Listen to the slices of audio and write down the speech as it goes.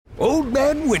Old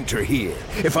Man Winter here.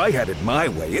 If I had it my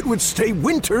way, it would stay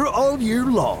winter all year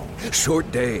long.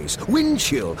 Short days, wind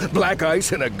chill, black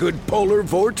ice, and a good polar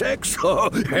vortex.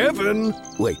 Oh, heaven.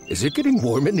 Wait, is it getting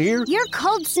warm in here? Your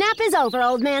cold snap is over,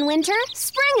 Old Man Winter.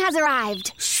 Spring has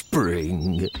arrived.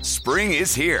 Spring. Spring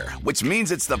is here, which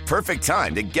means it's the perfect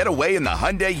time to get away in the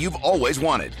Hyundai you've always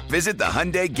wanted. Visit the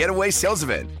Hyundai Getaway Sales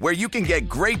Event, where you can get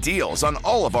great deals on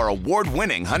all of our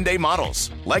award-winning Hyundai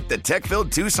models, like the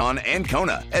tech-filled Tucson and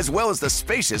Kona, as well as the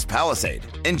spacious Palisade.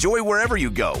 Enjoy wherever you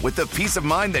go with the peace of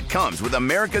mind that comes with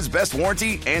America's best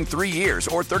warranty and 3 years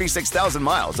or 36,000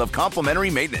 miles of complimentary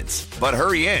maintenance. But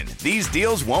hurry in, these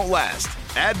deals won't last.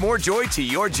 Add more joy to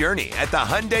your journey at the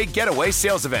Hyundai Getaway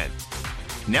Sales Event.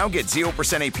 Now get 0%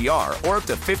 APR or up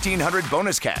to $1,500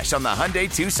 bonus cash on the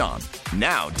Hyundai Tucson.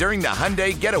 Now, during the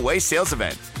Hyundai Getaway Sales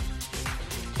Event.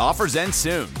 Offers end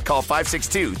soon. Call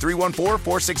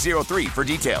 562-314-4603 for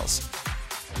details.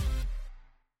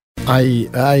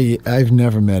 I've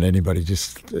never met anybody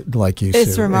just like you.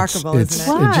 It's Sue. remarkable,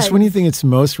 isn't it? Just when you think it's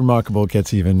most remarkable, it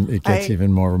gets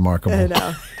even more remarkable. I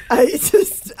know.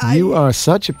 You are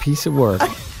such a piece of work.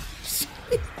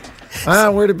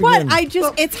 Where to begin? What?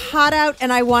 It's hot out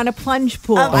and I want a plunge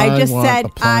pool. I just want said a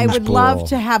plunge I would pool. love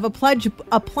to have a plunge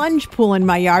pool in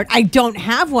my yard. I don't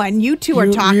have one. You two are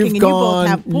talking and you both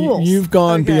have pools. You've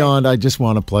gone beyond, I just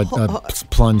want a plunge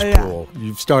pool.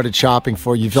 You've started shopping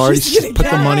for it. You've already put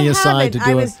the money aside to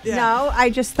do it. No,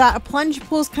 I just thought a plunge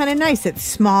pool's kind of nice. It's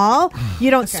small. You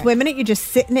don't swim in it. You just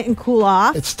sit in it and cool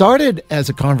off. It started as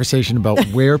a conversation about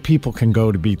where people can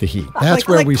go to beat the heat. That's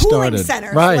where we cooling started.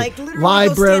 Centers, right. Like literally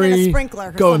Library,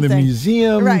 sprinkler go in the something.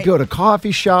 museum, Right. go to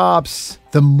coffee shops,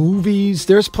 the movies.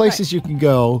 There's places you can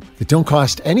go that don't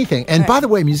cost anything. And by the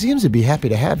way, museums would be happy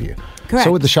to have you. Correct.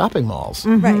 So would the shopping malls.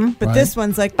 Right. But this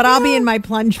one's like, But I'll be in my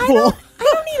plunge pool. I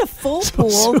don't need a full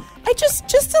pool. I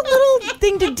just a little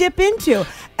thing to dip into.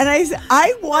 And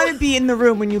I want to be in the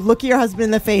room when you look at your husband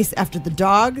in the face after the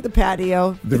dog, the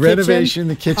patio, The renovation,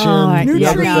 the kitchen, the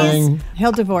other trees. thing.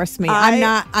 He'll divorce me.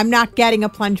 I'm not getting a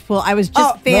plunge pool. I was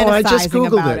just fantasizing No, I just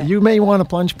Googled about it. You may want a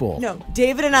plunge pool. No,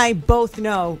 David and I both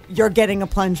know you're getting a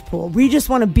plunge pool. We just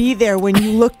want to be there when you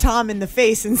look Tom in the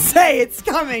face and say it's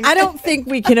coming. I don't think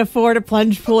we can afford a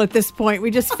plunge pool at this point.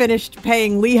 We just finished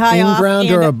paying Lehigh In off.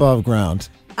 ground or and above ground?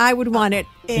 I would want it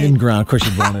In ground. Of course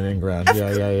you'd want it in ground.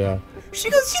 Yeah. She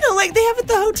goes, like they have at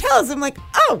the hotels. I'm like,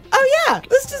 oh yeah,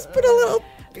 let's just put a little.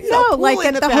 No, pool like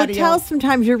in at the patio. hotel,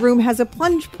 sometimes your room has a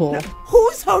plunge pool.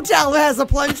 Whose hotel has a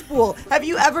plunge pool? Have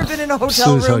you ever been in a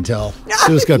hotel Sue's room? hotel.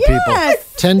 Sue's got Yes. people.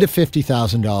 $10,000 to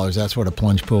 $50,000. That's what a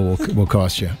plunge pool will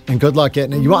cost you. And good luck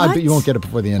getting it. I bet you won't get it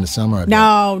before the end of summer. I bet.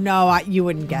 No, you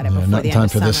wouldn't get it before Not the in end time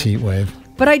of for this summer. heat wave.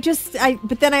 But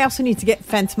but then I also need to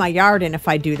fence my yard in if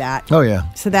I do that. Oh yeah.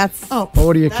 So that's Well,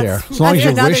 what do you care? As long as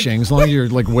you're wishing, as long as you're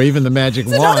like waving the magic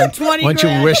wand, why don't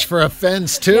you wish for a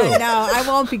fence too? No, I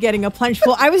won't be getting a plunge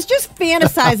pool. I was just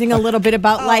fantasizing a little bit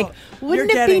about wouldn't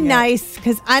it be nice,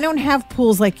 because I don't have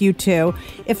pools like you two.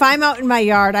 If I'm out in my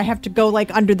yard, I have to go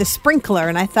like under the sprinkler,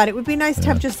 and I thought it would be nice to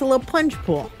have just a little plunge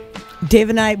pool.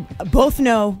 Dave and I both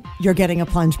know you're getting a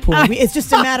plunge pool. It's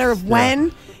just a matter of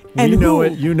when. And you know who?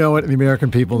 it. You know it. The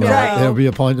American people know Right. it. There'll be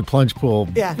a plunge pool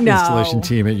installation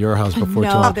team at your house before too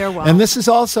long. there won't. And this is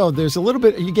also, there's a little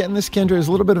bit, are you getting this, Kendra? There's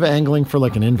a little bit of angling for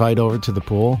like an invite over to the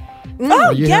pool.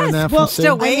 Are you hearing that from Well, Sue?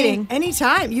 still waiting.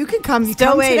 Anytime. You can come.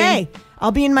 Still come waiting. today.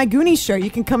 I'll be in my Goonies shirt.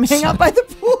 You can come hang out by the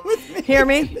pool with me. Hear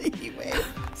me?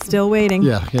 Still waiting.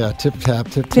 Yeah. Tip tap.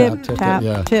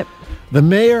 Yeah. Tip. The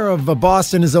mayor of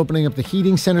Boston is opening up the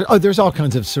heating center. Oh, there's all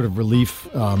kinds of sort of relief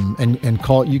and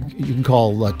call. You can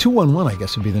call 211. I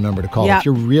guess would be the number to call Yep. if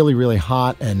you're really, really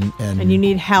hot and you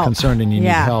need help. concerned and you need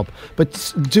help.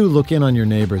 But do look in on your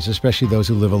neighbors, especially those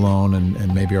who live alone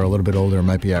and maybe are a little bit older and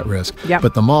might be at risk. Yep.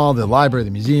 But the mall, the library,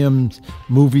 the museums,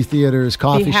 movie theaters,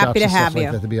 coffee shops, happy to and stuff have like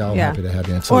you. that. They'd be all Yeah. happy to have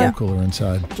you. It's a little cooler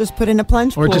inside. Just put in a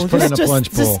plunge pool. Or just put in a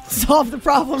plunge pool. Just solve the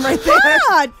problem right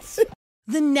there.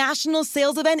 The national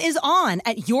sales event is on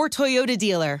at your Toyota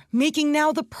dealer, making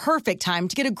now the perfect time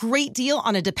to get a great deal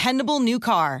on a dependable new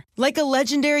car. Like a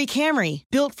legendary Camry,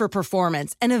 built for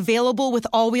performance and available with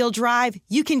all-wheel drive,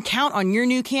 you can count on your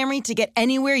new Camry to get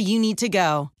anywhere you need to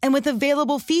go. And with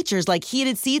available features like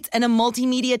heated seats and a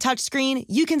multimedia touchscreen,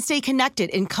 you can stay connected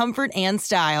in comfort and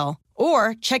style.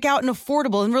 Or check out an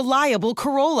affordable and reliable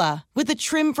Corolla with a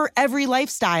trim for every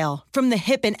lifestyle, from the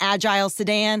hip and agile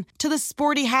sedan to the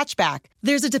sporty hatchback.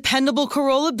 There's a dependable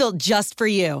Corolla built just for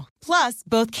you. Plus,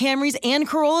 both Camrys and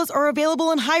Corollas are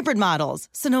available in hybrid models,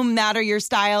 so no matter your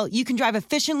style, you can drive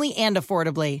efficiently and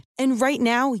affordably. And right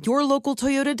now, your local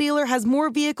Toyota dealer has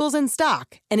more vehicles in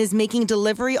stock and is making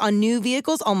delivery on new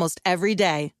vehicles almost every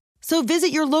day. So visit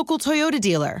your local Toyota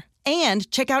dealer and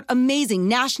check out amazing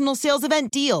national sales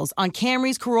event deals on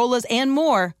Camrys, Corollas, and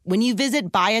more when you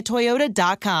visit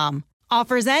buyatoyota.com.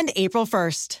 Offers end April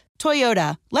 1st.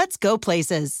 Toyota, let's go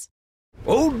places.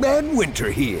 Old Man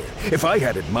Winter here. If I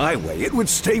had it my way, it would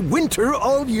stay winter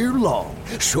all year long.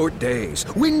 Short days,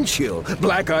 wind chill,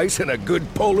 black ice, and a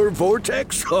good polar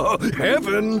vortex. Oh,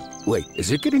 heaven. Wait,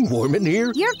 is it getting warm in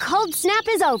here? Your cold snap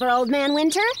is over, Old Man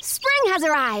Winter. Spring has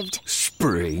arrived.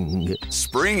 Spring.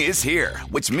 Spring is here,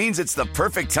 which means it's the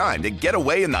perfect time to get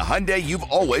away in the Hyundai you've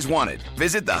always wanted.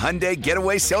 Visit the Hyundai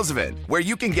Getaway Sales Event, where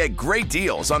you can get great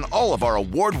deals on all of our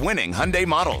award-winning Hyundai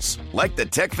models, like the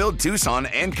tech-filled Tucson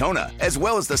and Kona, as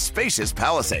well as the spacious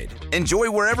Palisade. Enjoy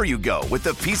wherever you go with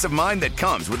the peace of mind that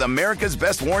comes with America's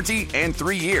best warranty and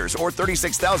 3 years or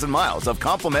 36,000 miles of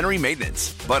complimentary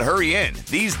maintenance. But hurry in,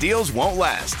 these deals won't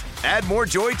last. Add more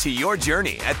joy to your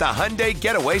journey at the Hyundai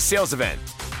Getaway Sales Event.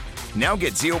 Now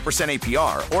get 0%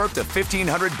 APR or up to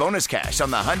 $1,500 bonus cash on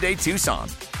the Hyundai Tucson.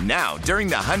 Now, during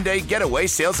the Hyundai Getaway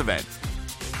Sales Event.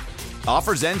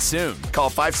 Offers end soon. Call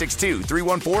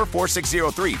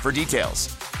 562-314-4603 for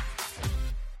details.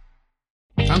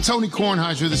 I'm Tony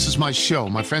Kornheiser. This is my show.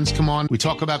 My friends come on. We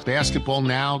talk about basketball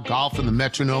now, golf, and the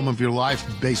metronome of your life,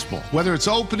 baseball. Whether it's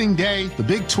opening day, the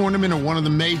big tournament, or one of the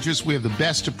majors, we have the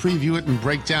best to preview it and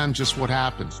break down just what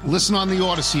happened. Listen on the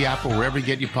Odyssey app or wherever you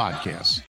get your podcasts.